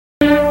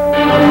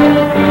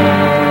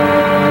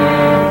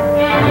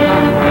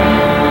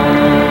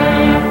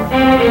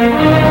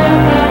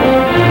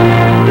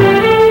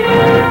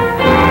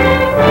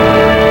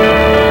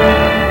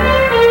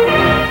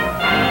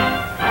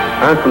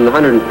from the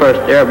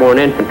 101st Airborne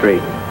Infantry,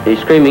 the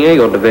Screaming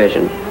Eagle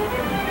Division.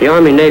 The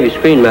Army-Navy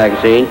Screen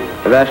Magazine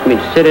have asked me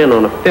to sit in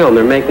on a film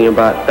they're making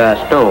about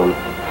Bastogne.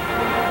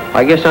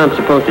 I guess I'm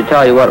supposed to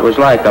tell you what it was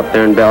like up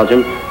there in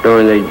Belgium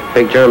during the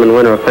big German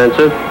winter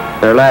offensive,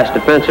 their last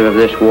offensive of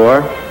this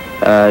war.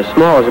 As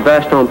small as the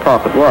Bastogne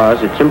pocket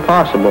was, it's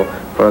impossible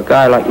for a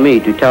guy like me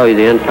to tell you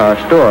the entire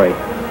story.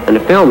 And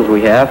the films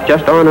we have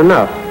just aren't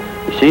enough.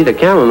 You see, the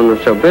cameramen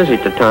were so busy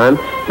at the time,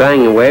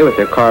 banging away with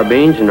their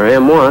carbines and their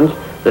M1s,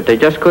 that they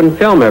just couldn't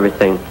film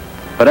everything.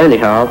 But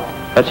anyhow,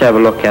 let's have a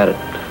look at it.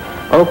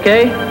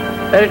 Okay,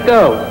 let it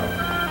go.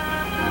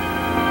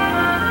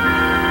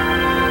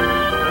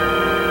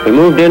 We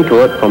moved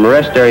into it from a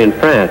rest area in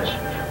France,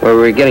 where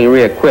we were getting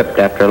re-equipped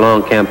after a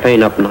long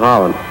campaign up in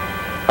Holland.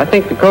 I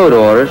think the code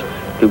orders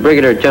to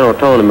Brigadier General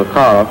Tony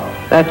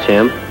McAuliffe, that's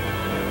him,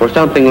 were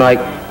something like,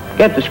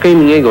 "Get the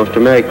Screaming Eagles to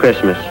Merry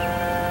Christmas."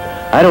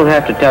 I don't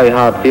have to tell you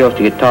how it feels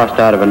to get tossed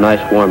out of a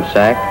nice warm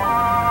sack.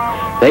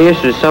 They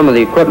issued us some of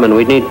the equipment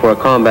we'd need for a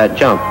combat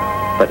jump,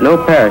 but no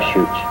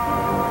parachutes.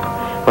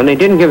 When they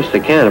didn't give us the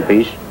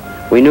canopies,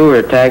 we knew we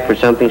were tagged for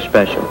something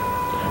special.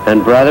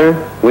 And brother,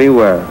 we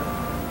were.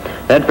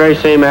 That very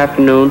same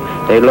afternoon,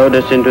 they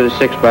loaded us into the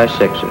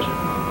 6x6s.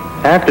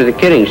 After the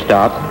kidding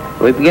stopped,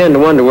 we began to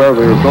wonder where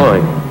we were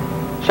going.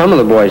 Some of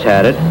the boys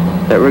had it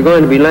that we were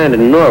going to be landed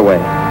in Norway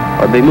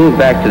or be moved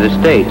back to the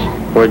States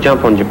for a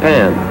jump on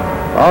Japan.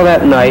 All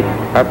that night,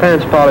 our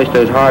pants polished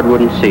those hard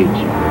wooden seats.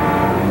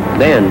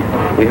 Then,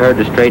 we heard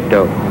the straight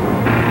dope,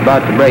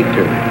 about the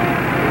breakthrough.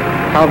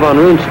 Hal von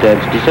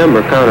Rundstedt's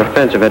December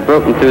counteroffensive had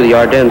broken through the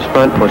Ardennes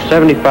front for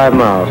 75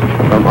 miles,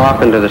 from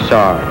Aachen to the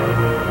Saar.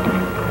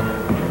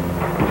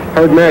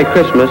 Heard Merry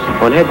Christmas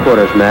on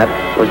headquarters map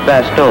was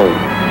Bastogne,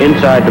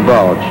 inside the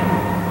bulge.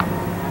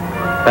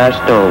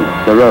 Bastogne,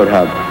 the road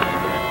hub.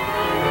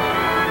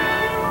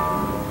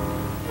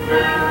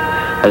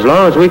 As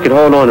long as we could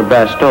hold on to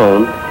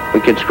Bastogne, we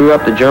could screw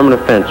up the German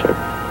offensive.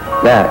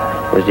 That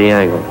was the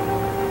angle.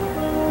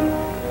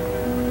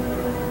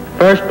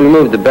 First, we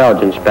moved the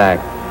Belgians back.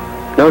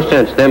 No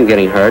sense them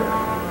getting hurt.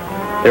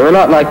 They were a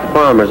lot like the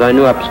farmers I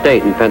knew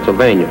upstate in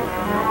Pennsylvania.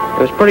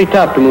 It was pretty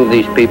tough to move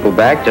these people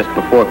back just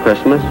before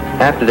Christmas,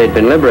 after they'd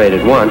been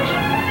liberated once.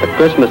 But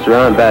Christmas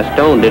around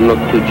Bastogne didn't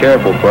look too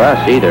cheerful for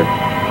us either.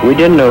 We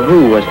didn't know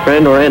who was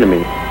friend or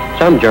enemy.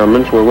 Some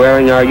Germans were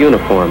wearing our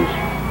uniforms,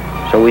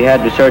 so we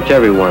had to search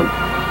everyone.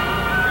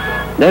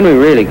 Then we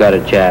really got a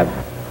jab.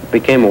 It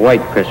became a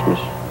white Christmas.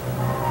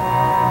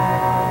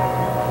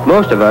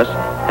 Most of us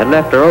had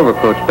left our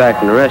overcoats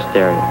back in the rest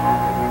area.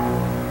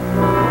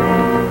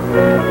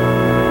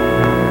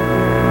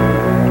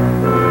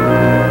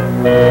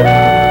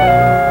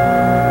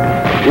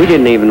 We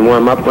didn't even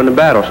warm up when the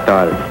battle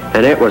started,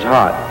 and it was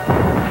hot.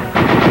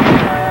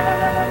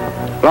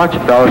 Lots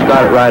of fellows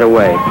got it right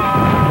away.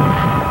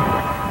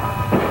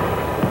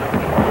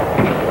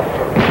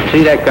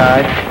 See that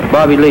guy,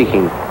 Bobby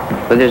Leaking?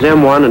 With his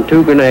M1 and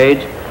 2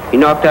 grenades, he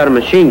knocked out a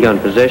machine gun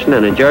position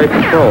and a Jerry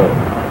patrol.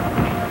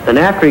 And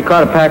after he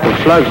caught a pack of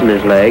slugs in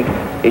his leg,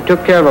 he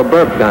took care of a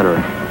burp gunner.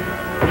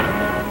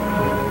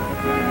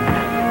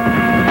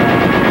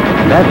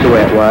 That's the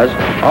way it was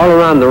all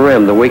around the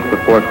rim the week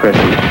before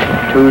Christmas.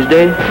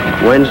 Tuesday,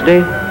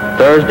 Wednesday,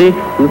 Thursday,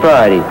 and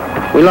Friday.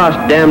 We lost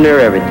damn near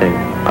everything.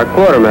 Our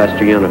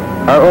quartermaster unit,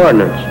 our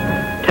ordnance,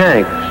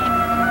 tanks,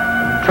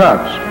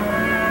 trucks,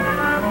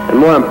 and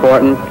more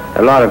important,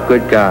 a lot of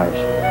good guys.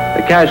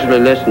 The casualty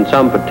list in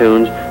some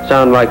platoons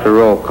sound like the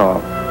roll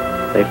call.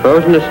 They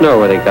froze in the snow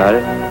where they got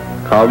it.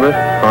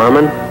 Culbreth,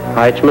 Harmon,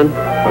 Heitzman,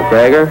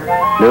 McGregor,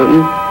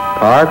 Newton,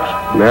 Parks,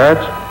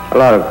 Merritz, a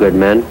lot of good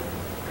men.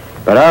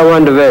 But our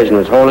 1 division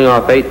was holding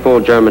off 8 full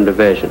German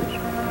divisions.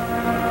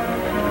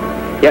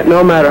 Yet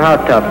no matter how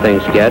tough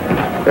things get,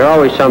 there are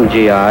always some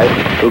GIs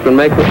who can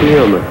make with the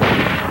humor.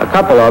 A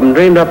couple of them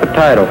dreamed up a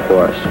title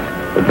for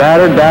us, The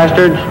Battered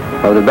Bastards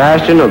of the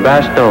Bastion of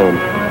Bastogne.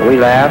 And we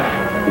laughed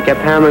and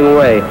kept hammering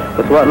away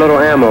with what little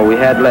ammo we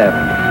had left.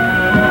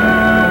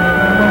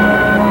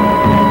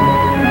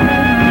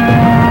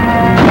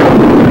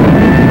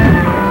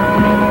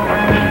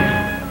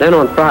 Then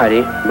on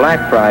Friday,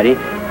 Black Friday,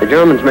 the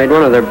Germans made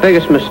one of their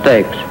biggest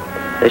mistakes.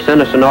 They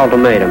sent us an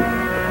ultimatum.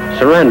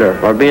 Surrender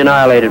or be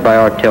annihilated by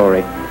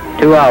artillery.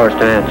 2 hours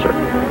to answer.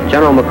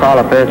 General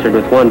McAuliffe answered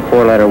with 1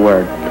 4-letter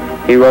word.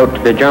 He wrote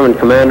to the German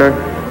commander,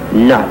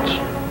 nuts.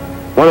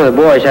 One of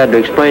the boys had to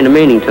explain the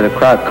meaning to the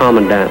Kraut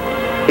commandant.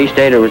 He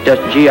stated it was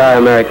just GI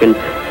American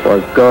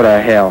or go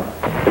to hell.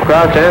 The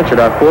Krauts answered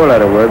our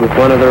 4-letter word with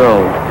one of their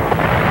own.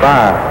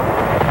 Fire.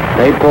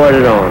 They poured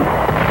it on.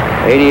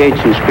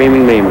 88s and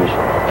screaming Mimes.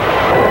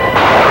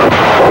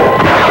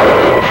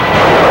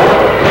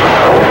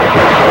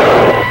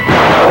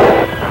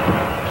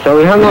 So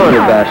we hung on to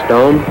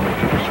Bastogne,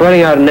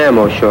 sweating out an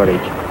ammo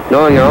shortage,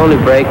 knowing our only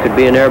break could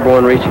be an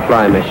airborne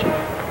resupply mission.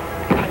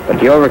 But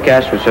the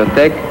overcast was so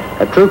thick,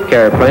 a troop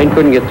carrier plane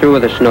couldn't get through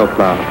with a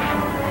snowplow.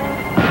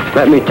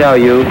 Let me tell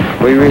you,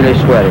 we really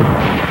sweated.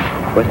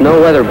 With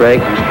no weather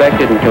break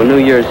expected until New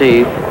Year's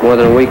Eve, more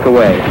than a week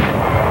away.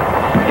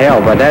 Hell,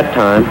 by that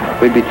time,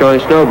 we'd be throwing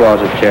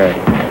snowballs at charity.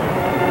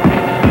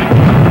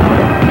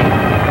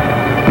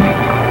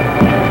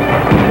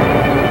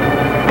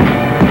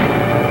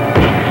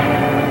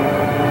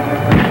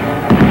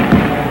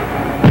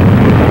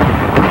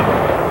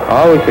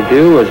 All we could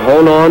do was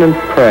hold on and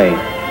pray.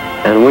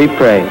 And we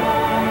prayed.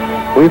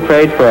 We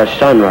prayed for a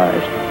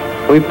sunrise.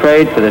 We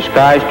prayed for the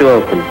skies to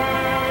open.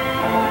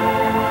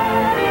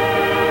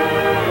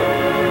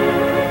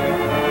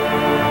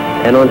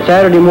 And on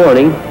Saturday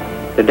morning,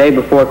 the day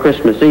before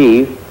Christmas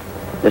Eve,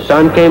 the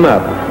sun came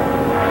up,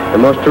 the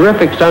most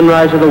terrific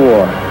sunrise of the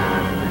war.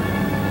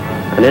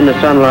 And in the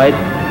sunlight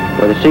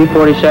were the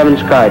C-47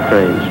 sky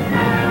trains,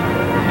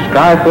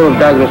 sky full of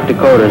Douglas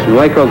Dakotas and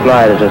Waco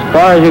gliders as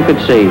far as you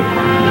could see.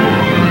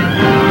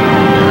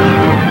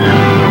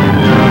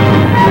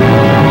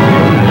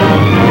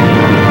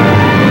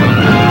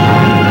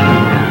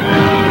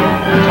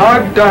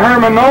 Tug to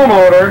Herman, no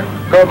motor.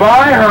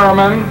 Goodbye,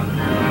 Herman.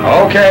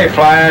 Okay,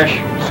 Flash.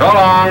 So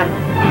long.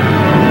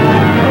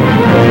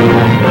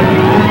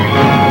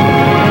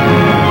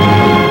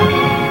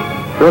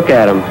 Look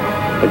at them,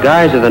 the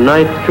guys of the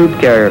 9th Troop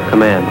Carrier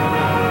Command,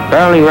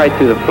 barreling right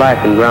through the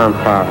flak and ground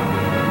power.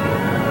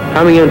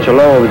 Coming in so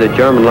low over the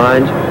German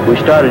lines, we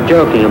started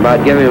joking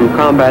about giving them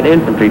combat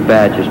infantry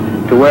badges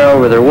to wear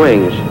over their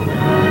wings.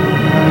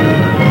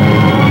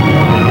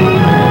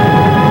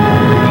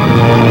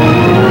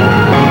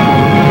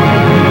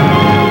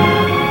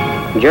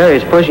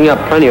 Jerry's pushing up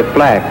plenty of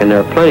flak, and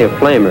there are plenty of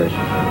flamers,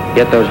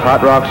 yet those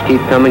hot rocks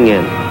keep coming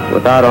in,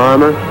 without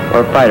armor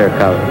or fighter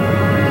cover.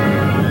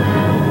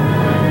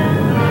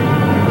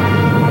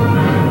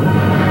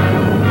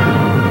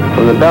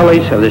 From the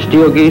bellies of the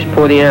steel geese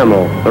pour the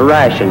ammo, the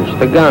rations,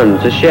 the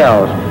guns, the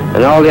shells,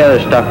 and all the other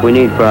stuff we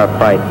need for our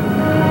fight.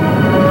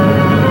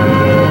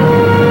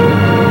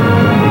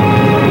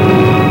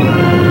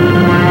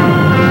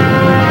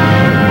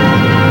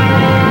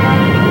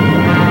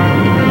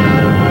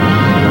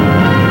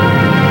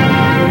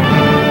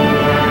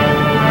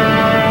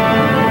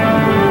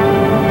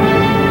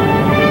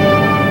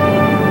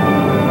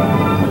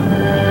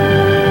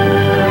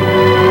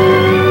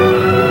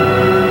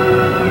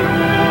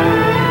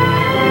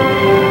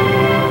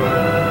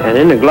 And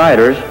in the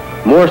gliders,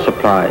 more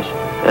supplies,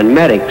 and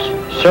medics,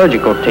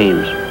 surgical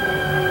teams.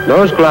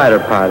 Those glider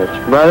pilots,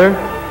 brother,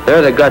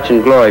 they're the guts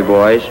and glory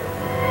boys.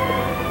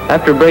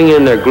 After bringing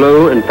in their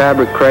glue and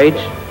fabric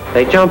crates,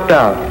 they jumped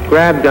out,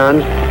 grabbed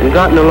guns, and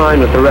got in a line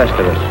with the rest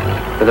of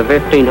us for the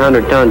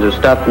 1,500 tons of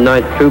stuff the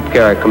 9th Troop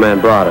Carrier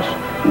Command brought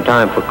us in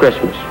time for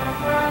Christmas.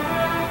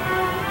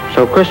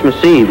 So Christmas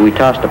Eve, we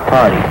tossed a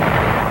party.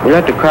 We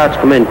let the crowds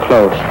come in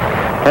close,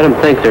 let them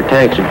think their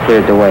tanks had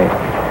cleared the way.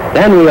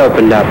 Then we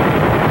opened up.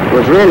 It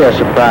was really a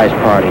surprise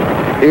party.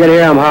 You could hear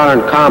them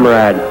hollering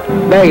comrade,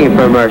 begging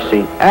for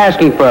mercy,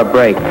 asking for a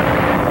break.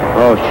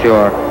 Oh,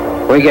 sure.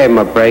 We gave them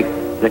a break,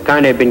 the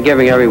kind they've been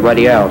giving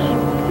everybody else.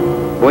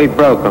 We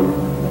broke them,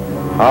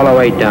 all the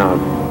way down.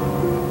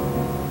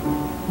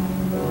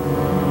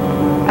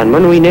 And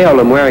when we nailed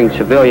them wearing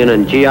civilian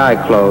and GI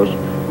clothes,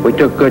 we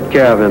took good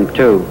care of them,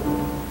 too.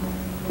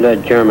 The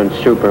German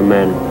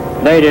supermen.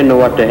 They didn't know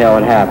what the hell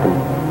had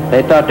happened.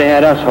 They thought they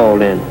had us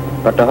holed in,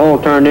 but the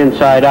hole turned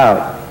inside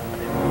out.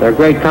 Their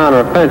great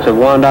counteroffensive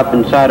wound up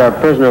inside our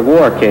prisoner of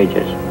war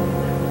cages.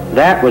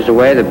 That was the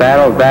way the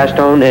Battle of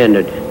Bastogne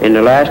ended, in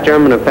the last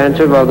German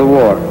offensive of the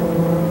war.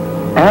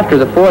 After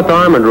the 4th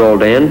Armored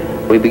rolled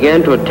in, we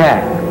began to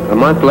attack. A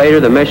month later,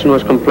 the mission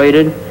was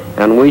completed,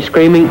 and we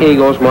Screaming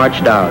Eagles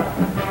marched out.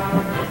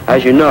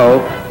 As you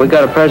know, we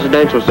got a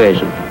presidential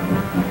station.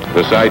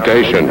 The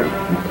citation.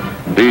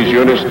 These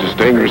units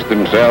distinguished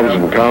themselves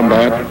in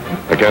combat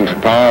against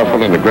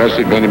powerful and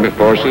aggressive enemy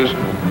forces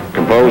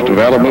composed of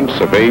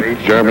elements of 8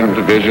 German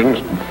divisions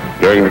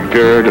during the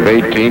period of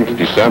 18th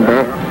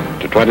December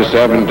to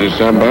 27th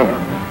December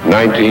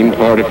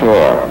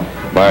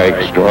 1944 by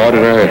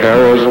extraordinary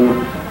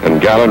heroism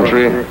and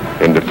gallantry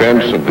in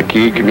defense of the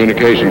key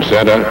communication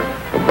center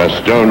of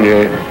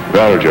Bastogne,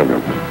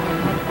 Belgium.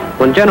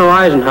 When General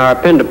Eisenhower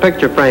pinned a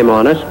picture frame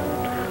on us,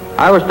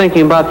 I was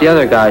thinking about the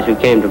other guys who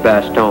came to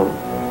Bastogne,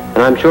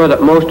 and I'm sure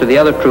that most of the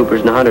other troopers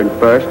in the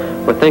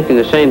 101st were thinking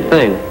the same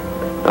thing.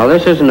 Now,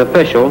 this isn't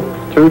official,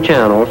 through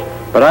channels,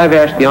 but I've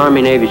asked the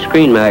Army-Navy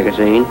Screen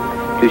magazine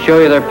to show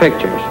you their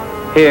pictures.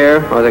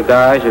 Here are the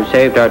guys who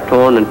saved our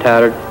torn and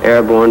tattered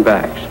airborne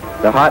backs.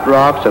 The hot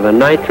rocks of the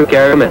 9th Troop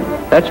Carrier Command.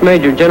 That's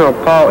Major General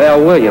Paul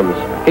L. Williams.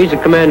 He's the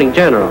commanding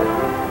general.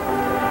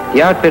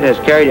 The outfit has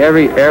carried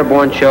every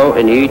airborne show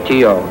in the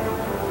ETO.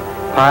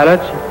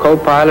 Pilots,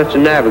 co-pilots,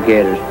 and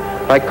navigators,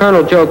 like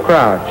Colonel Joe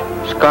Crouch,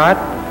 Scott,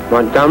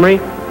 Montgomery,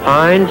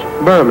 Hines,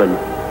 Berman.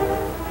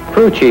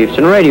 Crew chiefs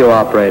and radio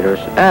operators,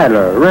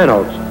 Adler,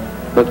 Reynolds,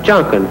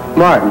 McJunkin,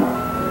 Martin,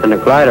 and the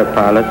glider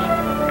pilots,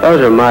 those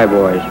are my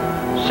boys,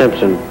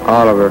 Simpson,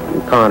 Oliver,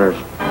 and Connors.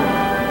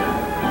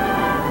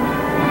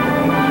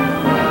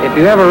 If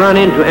you ever run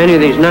into any of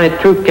these 9th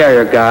Troop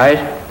Carrier guys,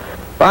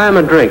 buy them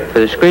a drink for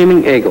the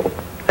Screaming Eagle.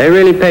 They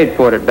really paid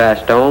for it at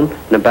Bastogne,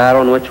 in the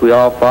battle in which we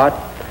all fought.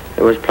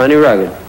 It was plenty rugged.